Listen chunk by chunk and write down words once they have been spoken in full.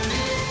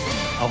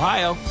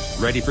Ohio,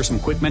 ready for some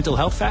quick mental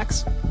health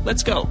facts?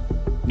 Let's go.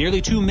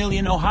 Nearly 2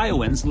 million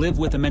Ohioans live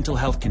with a mental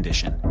health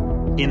condition.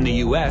 In the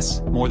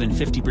U.S., more than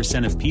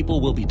 50% of people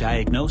will be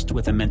diagnosed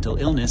with a mental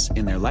illness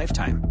in their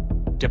lifetime.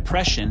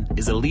 Depression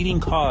is a leading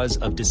cause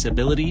of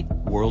disability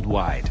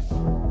worldwide.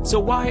 So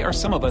why are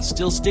some of us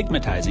still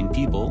stigmatizing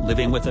people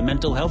living with a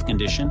mental health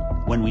condition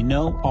when we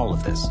know all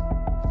of this?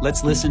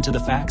 Let's listen to the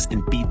facts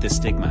and beat the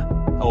stigma.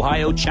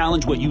 Ohio,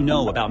 challenge what you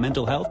know about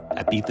mental health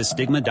at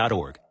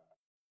beatthestigma.org.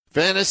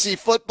 Fantasy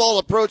football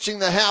approaching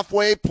the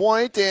halfway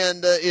point,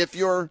 and if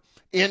you're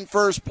in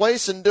first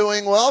place and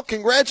doing well,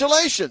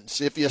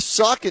 congratulations. If you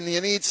suck and you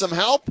need some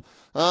help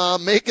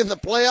making the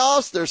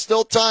playoffs, there's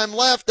still time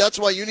left. That's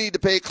why you need to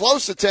pay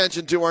close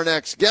attention to our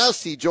next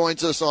guest. He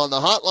joins us on the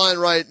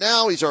hotline right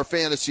now. He's our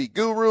fantasy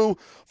guru.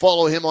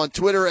 Follow him on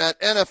Twitter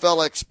at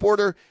NFL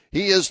Exporter.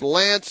 He is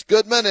Lance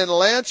Goodman. And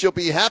Lance, you'll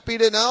be happy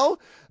to know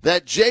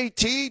that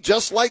JT,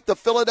 just like the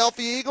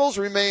Philadelphia Eagles,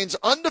 remains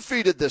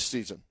undefeated this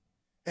season.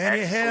 And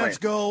your hands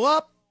go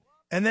up,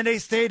 and then they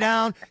stay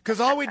down, because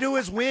all we do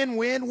is win,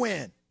 win,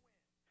 win.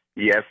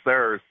 Yes,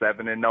 sir.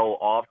 7-0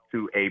 off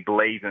to a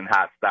blazing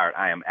hot start.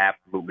 I am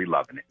absolutely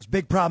loving it. There's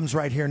big problems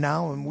right here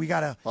now, and we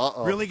got to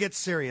really get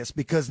serious,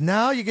 because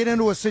now you get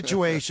into a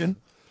situation,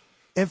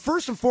 and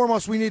first and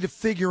foremost, we need to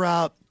figure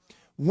out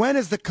when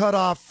is the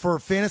cutoff for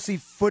fantasy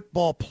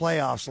football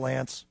playoffs,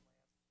 Lance?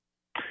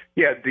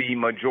 Yeah, the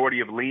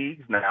majority of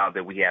leagues, now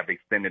that we have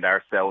extended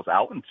ourselves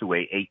out into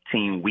a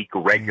 18-week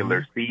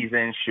regular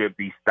season, should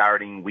be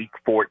starting week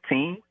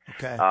 14.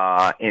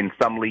 Okay. In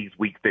some leagues,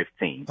 week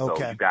 15.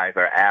 Okay. So you guys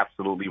are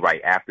absolutely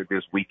right. After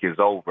this week is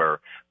over,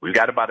 we've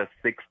got about a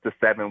 6 to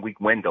 7 week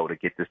window to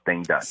get this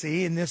thing done.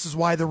 See, and this is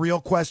why the real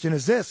question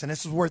is this, and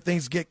this is where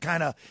things get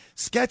kind of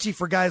sketchy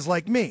for guys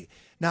like me.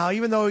 Now,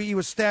 even though he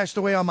was stashed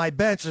away on my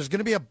bench, there's going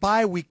to be a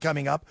bye week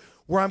coming up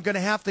where I'm going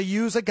to have to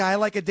use a guy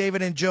like a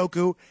David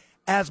Njoku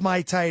as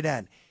my tight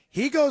end.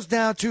 He goes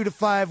down 2 to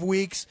 5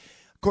 weeks.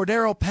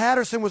 Cordero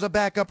Patterson was a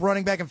backup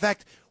running back. In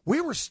fact, we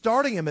were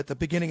starting him at the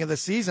beginning of the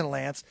season,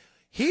 Lance.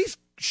 He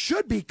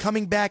should be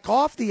coming back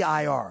off the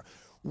IR.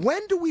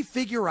 When do we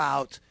figure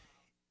out,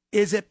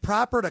 is it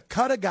proper to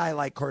cut a guy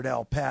like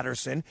Cordell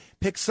Patterson,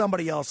 pick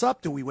somebody else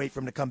up? Do we wait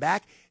for him to come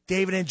back?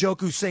 David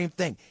Njoku, same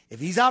thing.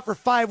 If he's out for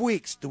 5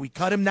 weeks, do we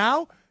cut him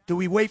now? Do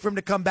we wait for him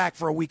to come back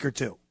for a week or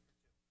two?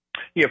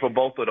 Yeah, for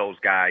both of those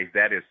guys,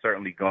 that is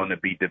certainly going to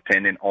be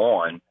dependent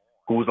on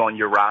who's on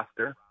your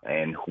roster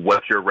and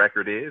what your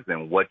record is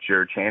and what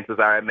your chances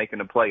are at making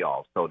the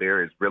playoffs. So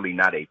there is really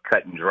not a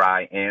cut and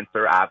dry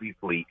answer.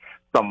 Obviously,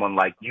 someone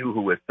like you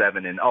who is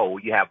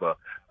 7-0, you have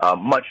a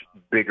much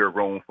bigger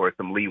room for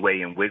some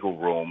leeway and wiggle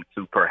room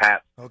to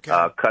perhaps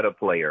cut a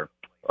player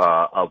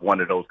of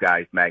one of those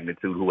guys'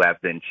 magnitude who have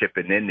been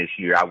chipping in this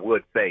year. I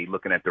would say,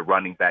 looking at the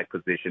running back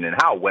position and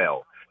how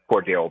well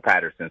Cordero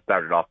Patterson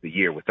started off the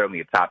year with certainly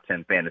a top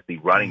 10 fantasy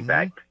running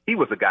back. He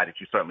was a guy that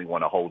you certainly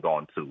want to hold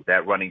on to.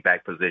 That running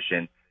back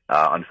position,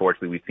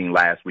 unfortunately, we've seen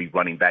last week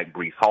running back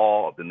Breece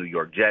Hall of the New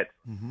York Jets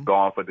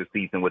gone for the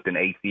season with an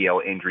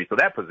ACL injury. So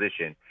that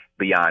position,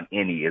 beyond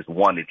any, is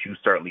one that you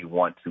certainly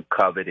want to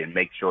covet and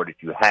make sure that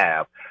you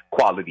have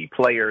quality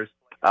players.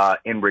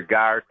 In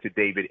regards to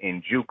David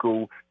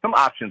Njoku, some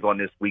options on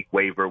this week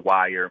waiver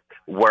wire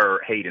were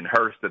Hayden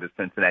Hurst of the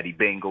Cincinnati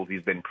Bengals.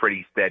 He's been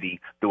pretty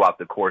steady throughout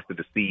the course of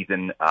the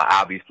season.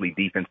 Obviously,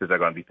 defenses are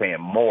going to be paying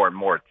more and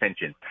more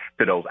attention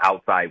to those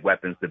outside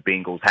weapons the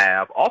Bengals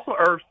have. Also,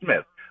 Irv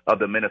Smith of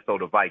the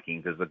Minnesota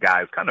Vikings is a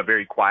guy who's kind of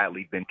very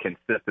quietly been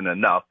consistent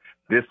enough.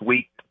 This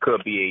week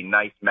could be a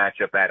nice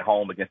matchup at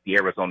home against the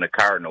Arizona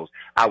Cardinals.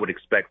 I would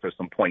expect for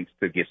some points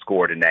to get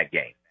scored in that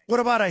game. What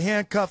about a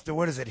handcuff to,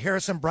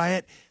 Harrison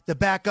Bryant, the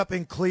backup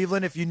in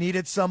Cleveland, if you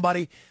needed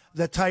somebody,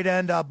 the tight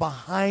end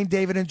behind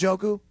David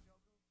Njoku?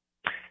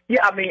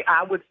 Yeah, I mean,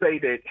 I would say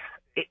that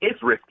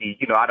it's risky.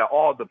 You know, out of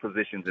all the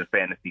positions in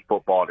fantasy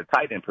football, the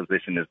tight end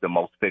position is the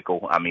most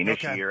fickle. I mean,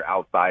 this year,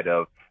 outside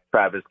of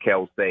Travis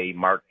Kelce,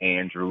 Mark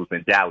Andrews,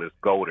 and Dallas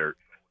Goedert,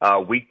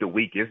 week to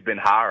week, it's been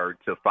hard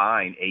to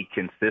find a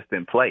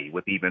consistent play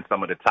with even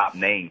some of the top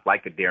names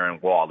like a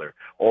Darren Waller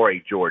or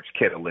a George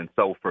Kittle. And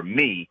so for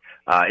me,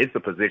 it's a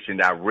position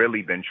that I've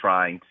really been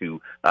trying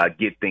to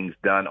get things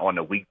done on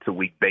a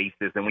week-to-week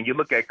basis. And when you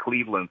look at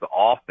Cleveland's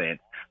offense,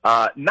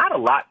 not a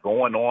lot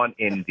going on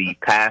in the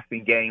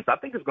passing games. I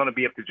think it's going to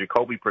be up to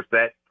Jacoby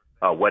Brissett.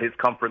 What his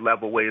comfort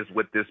level is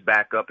with this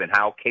backup and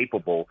how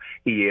capable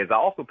he is. I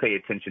also pay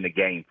attention to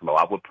game flow.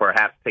 I would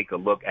perhaps take a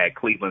look at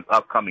Cleveland's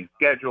upcoming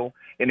schedule,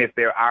 and if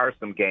there are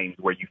some games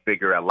where you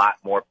figure a lot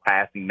more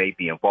passing may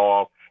be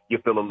involved, you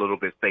feel a little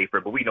bit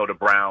safer. But we know the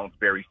Browns,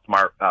 very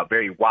smart,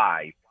 very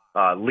wise,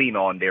 lean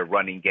on their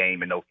running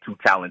game and those two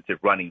talented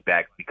running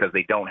backs because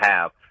they don't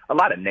have a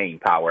lot of name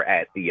power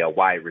at the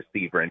wide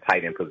receiver and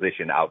tight end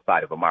position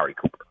outside of Amari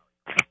Cooper.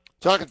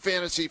 Talking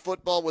fantasy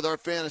football with our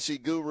fantasy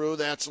guru.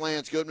 That's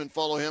Lance Goodman.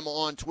 Follow him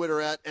on Twitter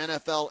at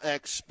NFL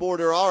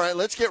Exporter. All right,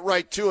 let's get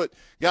right to it.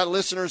 Got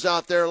listeners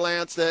out there,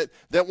 Lance, that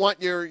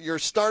want your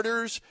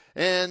starters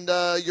and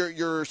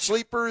your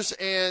sleepers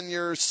and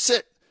your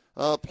sit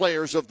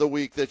players of the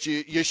week that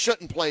you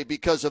shouldn't play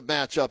because of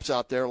matchups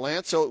out there,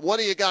 Lance. So what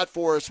do you got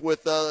for us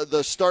with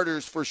the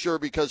starters for sure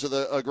because of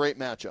a great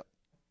matchup?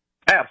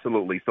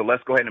 Absolutely. So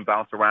let's go ahead and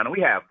bounce around. And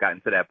we have gotten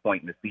to that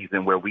point in the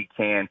season where we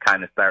can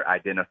kind of start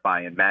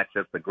identifying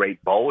matchups. A great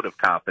vote of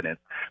confidence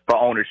for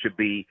owners should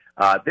be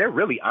there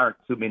really aren't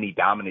too many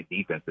dominant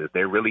defenses.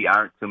 There really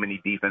aren't too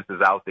many defenses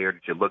out there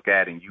that you look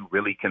at and you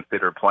really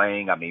consider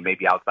playing. I mean,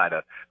 maybe outside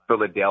of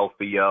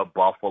Philadelphia,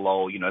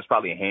 Buffalo, it's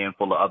probably a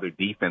handful of other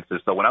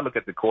defenses. So when I look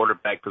at the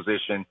quarterback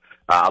position,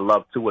 I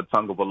love Tua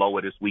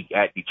Tagovailoa this week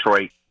at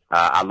Detroit.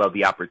 I love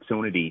the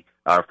opportunity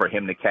for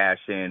him to cash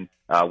in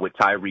with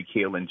Tyreek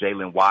Hill and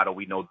Jalen Waddle.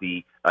 We know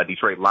the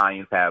Detroit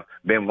Lions have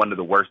been one of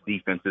the worst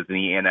defenses in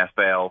the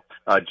NFL.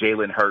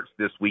 Jalen Hurts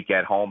this week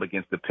at home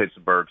against the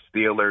Pittsburgh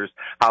Steelers.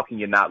 How can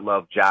you not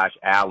love Josh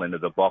Allen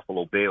of the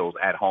Buffalo Bills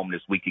at home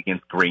this week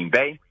against Green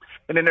Bay?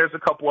 And then there's a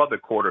couple other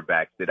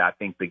quarterbacks that I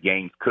think the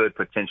games could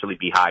potentially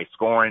be high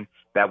scoring.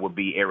 That would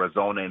be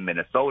Arizona and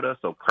Minnesota,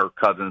 so Kirk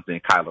Cousins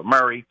and Kyler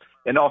Murray,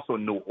 and also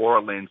New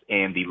Orleans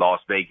and the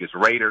Las Vegas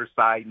Raiders.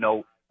 Side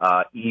note,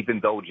 even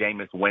though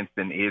Jameis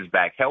Winston is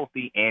back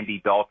healthy,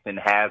 Andy Dalton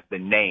has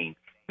been named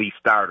the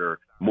starter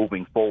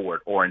moving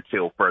forward or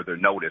until further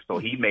notice. So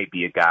he may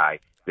be a guy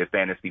that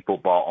fantasy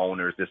football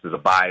owners, this is a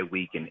bye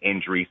week and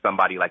injury,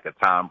 somebody like a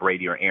Tom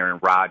Brady or Aaron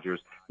Rodgers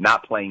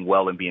not playing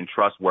well and being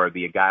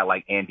trustworthy. A guy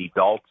like Andy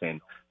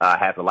Dalton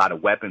has a lot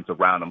of weapons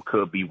around him,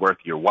 could be worth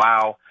your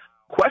while.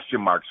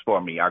 Question marks for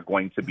me are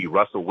going to be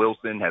Russell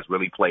Wilson has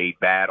really played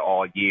bad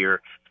all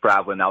year,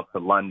 traveling out to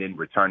London,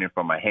 returning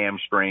from a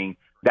hamstring.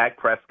 Dak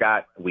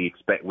Prescott, we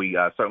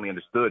certainly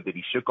understood that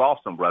he shook off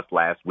some rust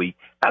last week,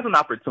 has an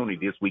opportunity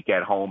this week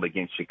at home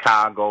against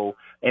Chicago.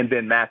 And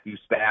then Matthew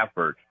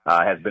Stafford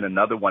has been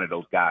another one of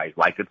those guys,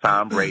 like a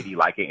Tom Brady,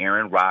 like an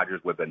Aaron Rodgers,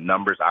 where the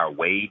numbers are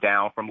way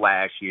down from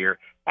last year,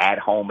 at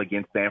home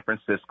against San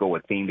Francisco,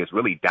 a team that's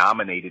really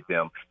dominated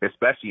them,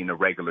 especially in the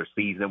regular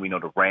season. We know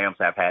the Rams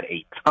have had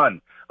a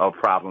ton of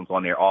problems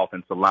on their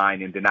offensive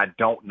line, and then I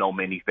don't know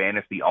many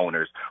fantasy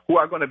owners who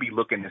are going to be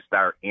looking to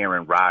start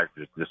Aaron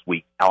Rodgers this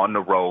week on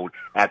the road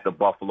at the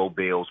Buffalo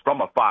Bills.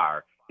 From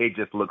afar, it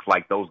just looks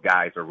like those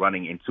guys are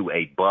running into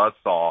a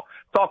buzzsaw.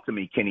 Talk to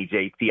me, Kenny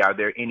JT. Are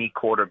there any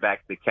quarterbacks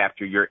that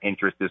capture your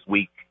interest this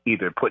week,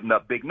 either putting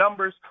up big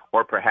numbers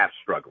or perhaps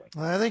struggling?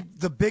 I think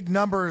the big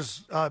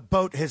numbers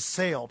boat has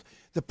sailed.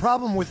 The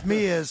problem with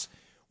me is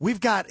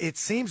it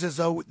seems as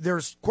though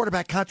there's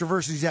quarterback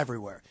controversies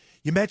everywhere.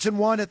 You mentioned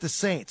one at the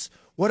Saints.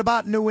 What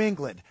about New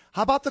England?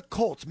 How about the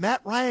Colts?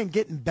 Matt Ryan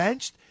getting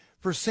benched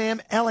for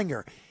Sam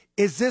Ehlinger.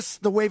 Is this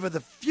the wave of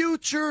the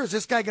future? Is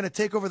this guy going to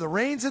take over the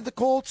reins at the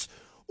Colts?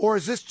 Or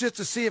is this just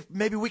to see if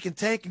maybe we can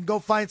tank and go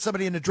find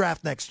somebody in the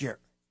draft next year?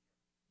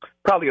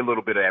 Probably a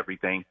little bit of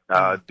everything.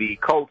 The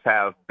Colts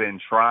have been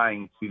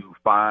trying to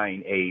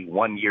find a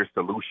one-year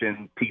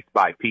solution piece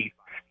by piece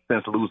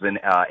since losing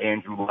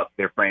Andrew Luck,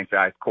 their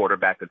franchise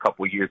quarterback, a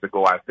couple of years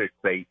ago, I should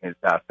say,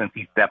 since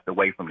he stepped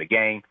away from the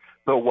game.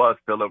 So it was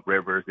Phillip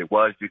Rivers. It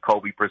was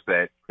Jacoby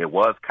Brissett. It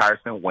was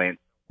Carson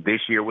Wentz.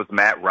 This year was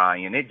Matt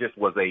Ryan. It just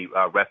was a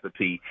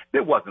recipe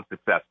that wasn't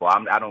successful.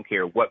 I don't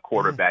care what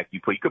quarterback you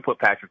put. You could put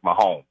Patrick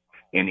Mahomes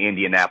in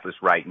Indianapolis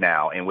right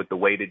now. And with the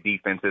way the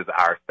defenses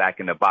are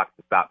stacking the box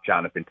to stop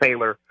Jonathan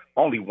Taylor,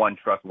 only one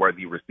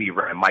trustworthy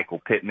receiver and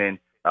Michael Pittman.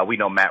 We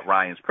know Matt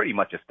Ryan's pretty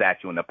much a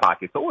statue in the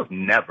pocket. So it was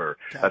never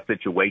a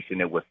situation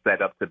that was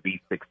set up to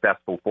be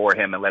successful for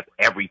him unless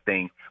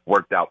everything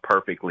worked out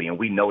perfectly. And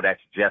we know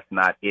that's just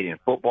not it in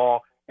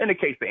football. In the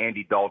case of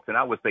Andy Dalton,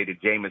 I would say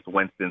that Jameis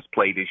Winston's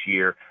play this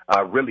year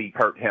really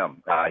hurt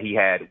him. He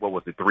had,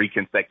 3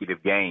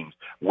 consecutive games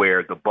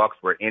where the Bucs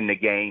were in the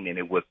game, and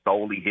it was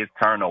solely his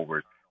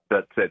turnovers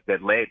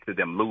that led to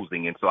them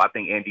losing. And so I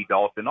think Andy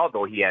Dalton,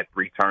 although he had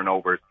 3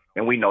 turnovers,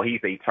 and we know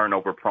he's a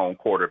turnover-prone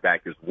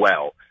quarterback as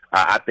well,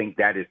 I think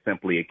that is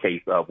simply a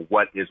case of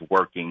what is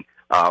working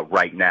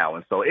right now.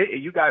 And so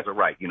you guys are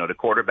right. The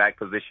quarterback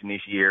position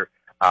this year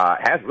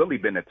has really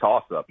been a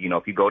toss-up.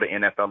 If you go to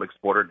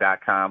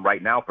NFLExporter.com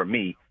right now for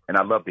me, and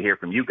I'd love to hear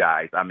from you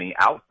guys, I mean,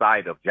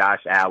 outside of Josh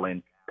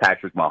Allen,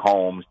 Patrick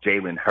Mahomes,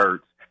 Jalen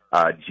Hurts,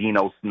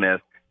 Geno Smith,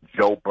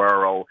 Joe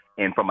Burrow,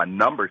 and from a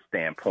numbers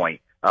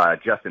standpoint,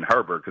 Justin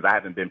Herbert, because I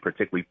haven't been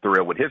particularly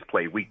thrilled with his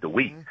play week to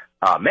week.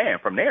 Man,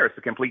 from there, it's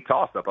a complete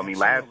toss-up. I mean,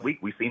 last week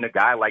we seen a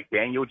guy like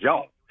Daniel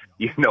Jones,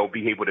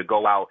 be able to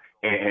go out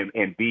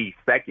and be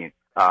second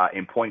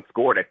in points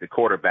scored at the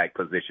quarterback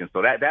position.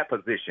 So that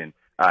position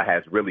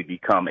has really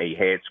become a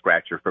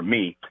head-scratcher for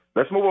me.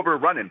 Let's move over to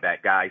running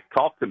back, guys.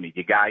 Talk to me.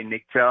 Your guy,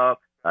 Nick Chubb,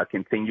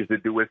 continues to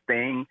do his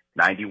thing.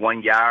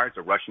 91 yards,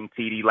 a rushing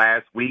TD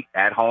last week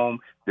at home.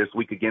 This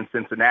week against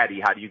Cincinnati,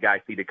 how do you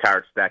guys see the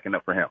cards stacking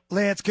up for him?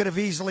 Lance could have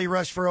easily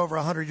rushed for over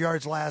 100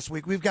 yards last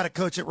week. We've got a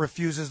coach that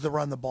refuses to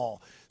run the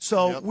ball.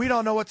 So we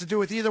don't know what to do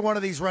with either one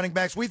of these running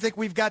backs. We think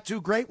we've got 2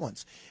 great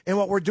ones. And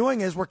what we're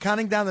doing is we're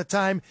counting down the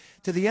time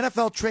to the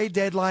NFL trade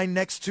deadline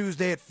next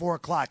Tuesday at 4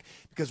 o'clock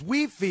because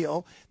we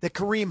feel that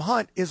Kareem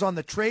Hunt is on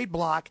the trade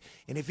block.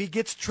 And if he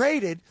gets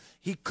traded,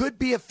 he could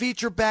be a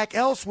feature back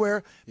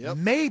elsewhere,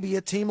 maybe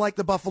a team like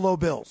the Buffalo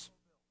Bills.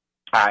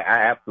 I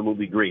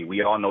absolutely agree.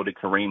 We all know that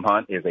Kareem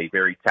Hunt is a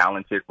very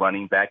talented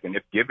running back, and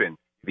if given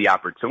the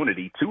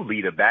opportunity to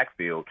lead a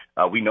backfield,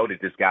 we know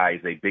that this guy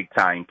is a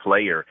big-time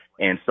player.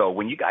 And so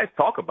when you guys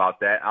talk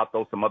about that, I'll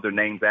throw some other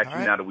names at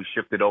you now that we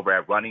shifted over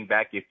at running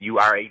back. If you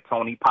are a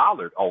Tony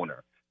Pollard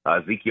owner,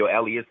 Ezekiel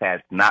Elliott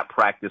has not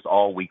practiced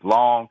all week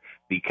long.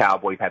 The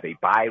Cowboys have a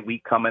bye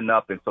week coming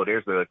up, and so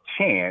there's a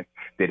chance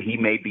that he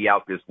may be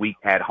out this week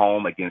at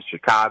home against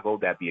Chicago.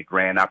 That'd be a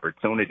grand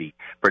opportunity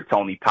for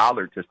Tony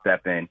Pollard to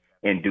step in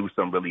and do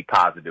some really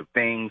positive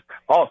things.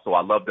 Also,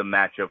 I love the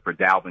matchup for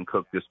Dalvin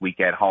Cook this week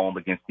at home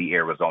against the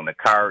Arizona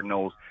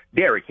Cardinals.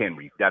 Derrick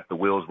Henry, got the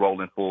wheels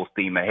rolling full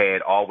steam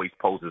ahead, always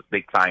poses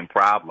big-time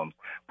problems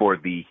for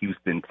the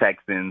Houston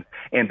Texans.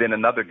 And then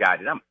another guy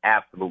that I'm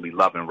absolutely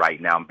loving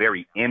right now, I'm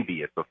very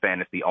envious of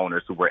fantasy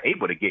owners who were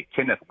able to get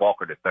Kenneth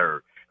Walker III,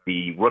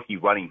 the rookie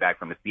running back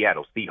from the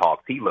Seattle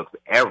Seahawks. He looks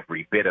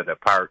every bit of the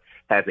part,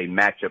 has a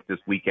matchup this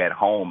week at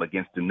home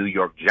against the New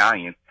York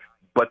Giants.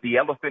 But the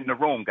elephant in the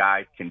room,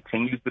 guys,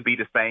 continues to be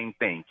the same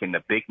thing. Can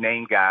the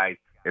big-name guys,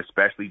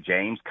 especially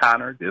James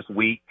Conner this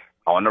week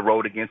on the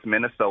road against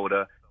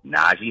Minnesota,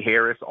 Najee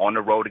Harris on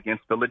the road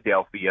against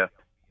Philadelphia,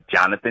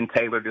 Jonathan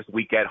Taylor this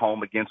week at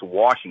home against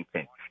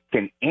Washington,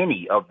 can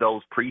any of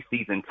those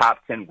preseason top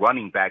 10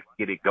 running backs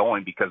get it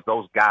going? Because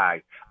those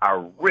guys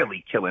are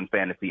really killing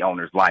fantasy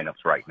owners'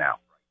 lineups right now.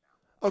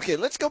 Okay,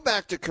 let's go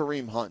back to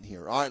Kareem Hunt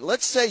here. All right,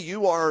 let's say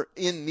you are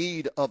in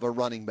need of a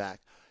running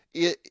back.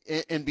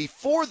 And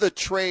before the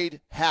trade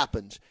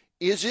happens,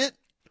 is it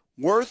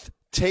worth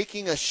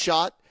taking a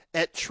shot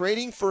at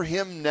trading for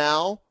him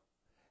now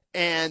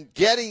and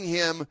getting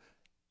him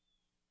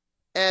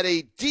at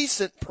a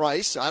decent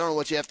price? I don't know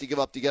what you have to give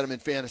up to get him in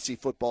fantasy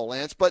football,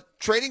 Lance, but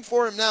trading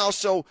for him now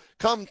so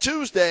come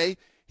Tuesday,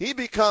 he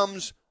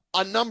becomes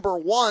a number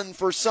one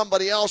for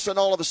somebody else, and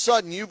all of a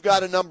sudden you've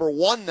got a number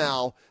one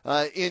now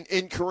in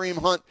Kareem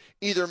Hunt,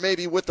 either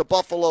maybe with the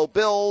Buffalo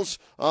Bills,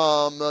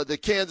 the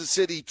Kansas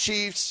City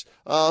Chiefs.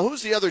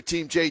 Who's the other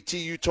team,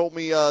 JT? You told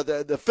me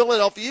the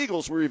Philadelphia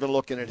Eagles were even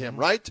looking at him,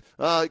 right,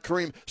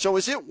 Kareem? So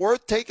is it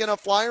worth taking a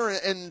flyer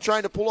and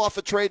trying to pull off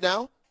a trade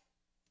now?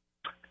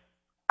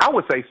 I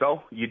would say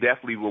so. You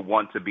definitely will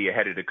want to be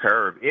ahead of the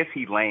curve if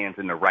he lands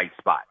in the right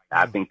spot.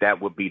 I think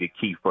that would be the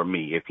key for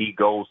me. If he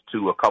goes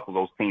to a couple of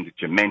those teams that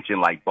you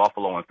mentioned, like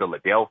Buffalo and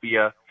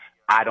Philadelphia,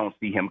 I don't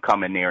see him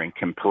coming there and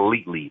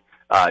completely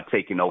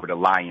taking over the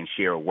lion's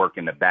share of work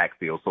in the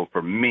backfield. So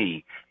for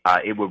me,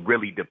 it would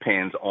really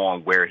depend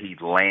on where he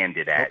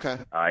landed at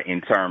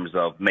in terms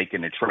of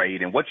making a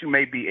trade and what you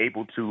may be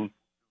able to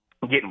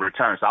get in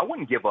return. So I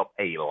wouldn't give up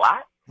a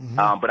lot.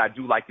 But I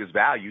do like his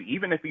value.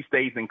 Even if he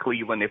stays in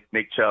Cleveland, if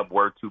Nick Chubb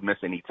were to miss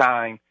any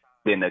time,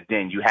 then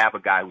you have a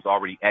guy who's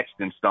already etched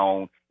in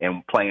stone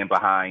and playing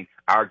behind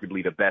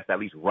arguably the best, at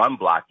least run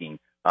blocking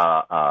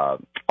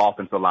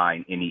offensive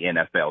line in the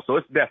NFL. So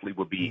it definitely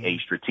would be a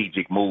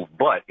strategic move.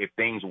 But if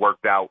things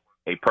worked out,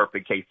 a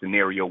perfect case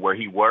scenario where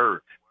he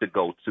were to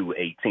go to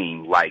a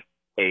team like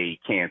a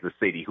Kansas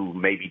City who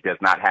maybe does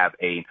not have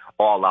a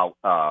all-out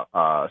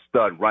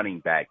stud running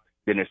back,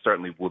 then it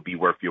certainly would be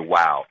worth your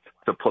while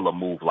to pull a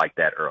move like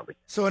that early.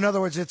 So, in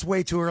other words, it's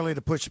way too early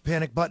to push the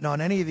panic button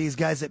on any of these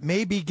guys that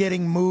may be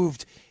getting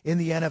moved in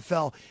the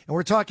NFL. And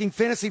we're talking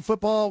fantasy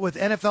football with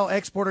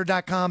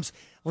NFLExporter.com's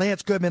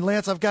Lance Goodman.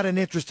 Lance, I've got an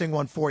interesting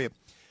one for you.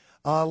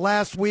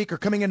 Last week, or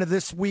coming into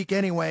this week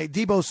anyway,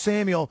 Deebo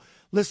Samuel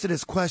listed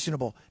as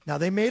questionable. Now,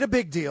 they made a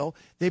big deal.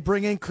 They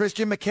bring in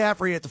Christian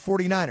McCaffrey at the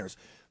 49ers.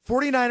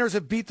 49ers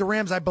have beat the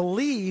Rams, I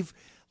believe,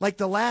 like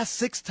the last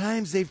 6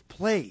 times they've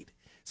played.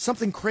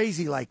 Something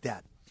crazy like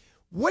that.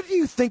 What do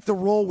you think the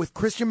role with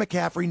Christian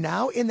McCaffrey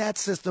now in that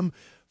system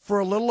for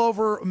a little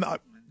over,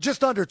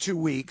 just under 2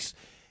 weeks?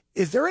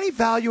 Is there any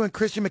value in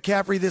Christian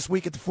McCaffrey this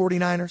week at the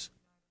 49ers?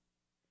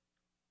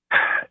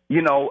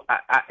 You know,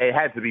 it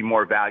had to be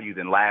more value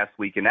than last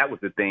week, and that was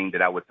the thing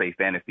that I would say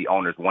fantasy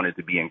owners wanted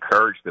to be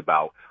encouraged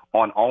about.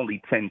 On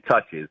only 10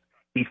 touches,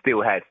 he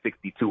still had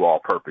 62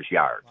 all-purpose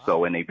yards. Wow.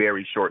 So in a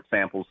very short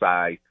sample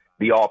size,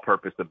 the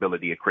all-purpose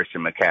ability of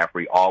Christian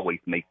McCaffrey always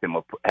makes him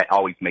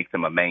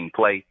a main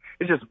play.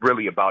 It's just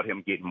really about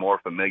him getting more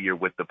familiar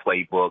with the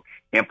playbook,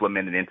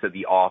 implemented into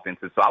the offense.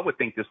 And so I would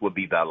think this would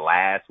be the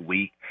last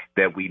week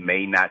that we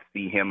may not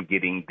see him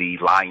getting the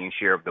lion's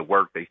share of the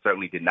work. They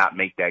certainly did not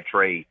make that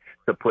trade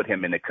to put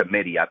him in the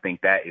committee. I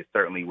think that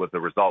certainly was the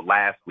result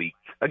last week.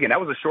 Again,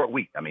 that was a short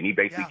week. I mean, he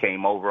basically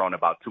came over on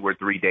about 2 or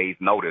 3 days'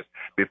 notice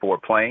before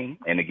playing,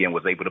 and again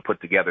was able to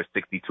put together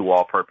 62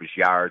 all-purpose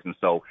yards. And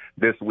so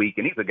this week,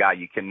 and he's a guy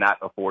you cannot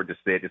afford to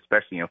sit,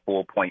 especially in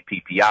full-point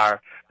PPR.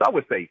 So I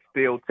would say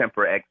still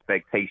temper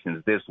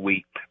expectations this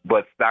week,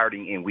 but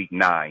starting in week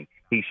 9,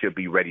 he should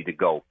be ready to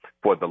go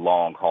for the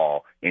long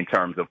haul in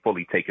terms of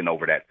fully taking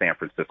over that San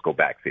Francisco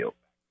backfield.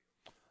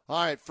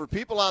 All right, for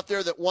people out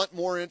there that want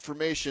more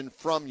information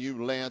from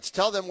you, Lance,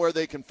 tell them where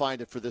they can find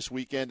it for this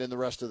weekend and the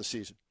rest of the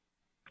season.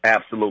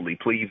 Absolutely.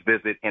 Please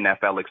visit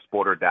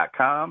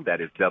NFLExporter.com. That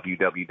is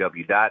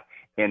www.NFLExporter.com.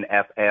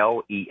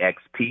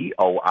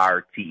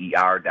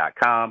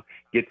 NFLEXPORTER.com.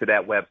 Get to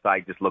that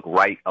website. Just look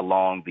right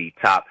along the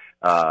top,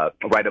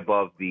 right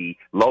above the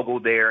logo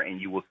there, and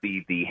you will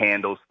see the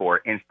handles for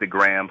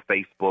Instagram,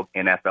 Facebook,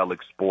 NFL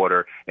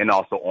Exporter, and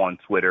also on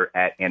Twitter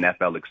at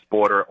NFL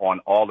Exporter. On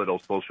all of those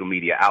social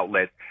media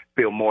outlets,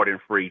 feel more than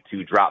free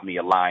to drop me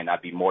a line.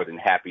 I'd be more than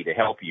happy to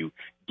help you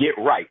get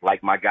right.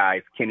 Like my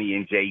guys, Kenny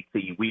and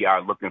JT, we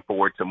are looking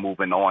forward to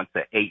moving on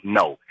to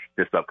 8-0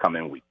 this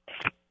upcoming week.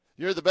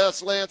 You're the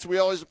best, Lance. We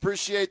always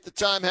appreciate the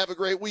time. Have a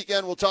great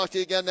weekend. We'll talk to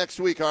you again next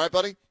week. All right,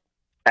 buddy?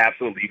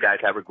 Absolutely. You guys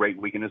have a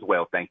great weekend as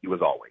well. Thank you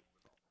as always.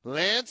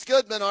 Lance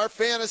Goodman, our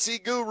fantasy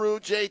guru,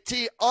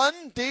 JT,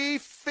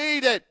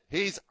 undefeated.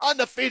 He's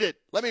undefeated.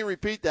 Let me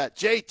repeat that.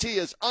 JT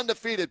is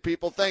undefeated,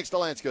 people, thanks to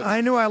Lance Goodman.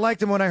 I knew I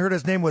liked him when I heard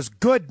his name was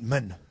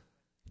Goodman.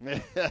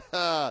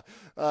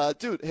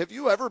 Dude, have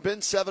you ever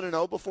been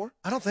 7-0 before?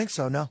 I don't think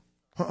so, no.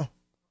 I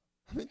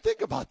mean,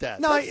 think about that.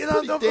 No, That's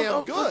pretty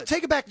damn good.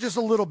 Take it back just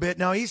a little bit.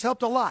 Now, he's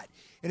helped a lot,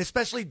 and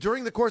especially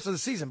during the course of the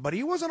season, but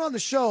he wasn't on the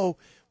show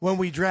when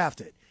we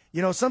drafted.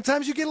 You know,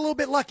 sometimes you get a little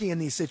bit lucky in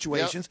these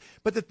situations,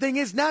 but the thing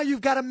is now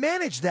you've got to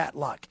manage that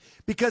luck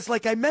because,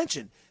 like I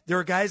mentioned, there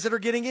are guys that are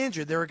getting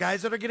injured. There are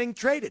guys that are getting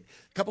traded.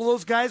 A couple of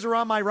those guys are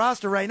on my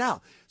roster right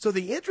now. So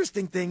the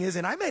interesting thing is,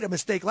 and I made a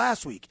mistake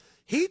last week,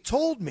 he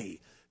told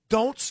me,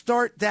 don't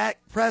start Dak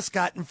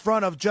Prescott in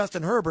front of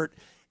Justin Herbert,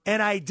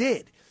 and I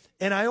did.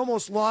 And I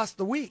almost lost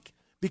the week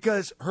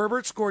because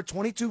Herbert scored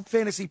 22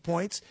 fantasy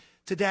points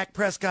to Dak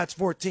Prescott's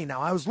 14. Now,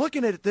 I was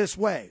looking at it this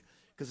way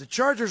because the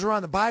Chargers are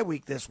on the bye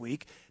week this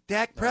week.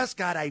 Dak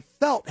Prescott, I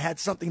felt, had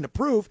something to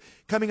prove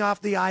coming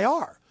off the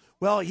IR.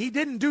 Well, he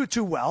didn't do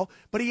too well,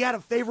 but he had a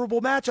favorable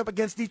matchup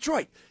against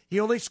Detroit. He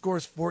only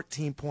scores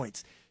 14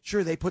 points.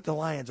 Sure, they put the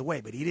Lions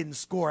away, but he didn't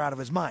score out of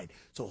his mind.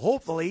 So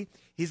hopefully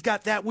he's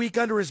got that week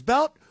under his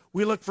belt.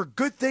 We look for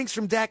good things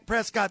from Dak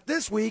Prescott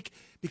this week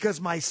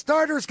because my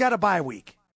starter's got a bye week.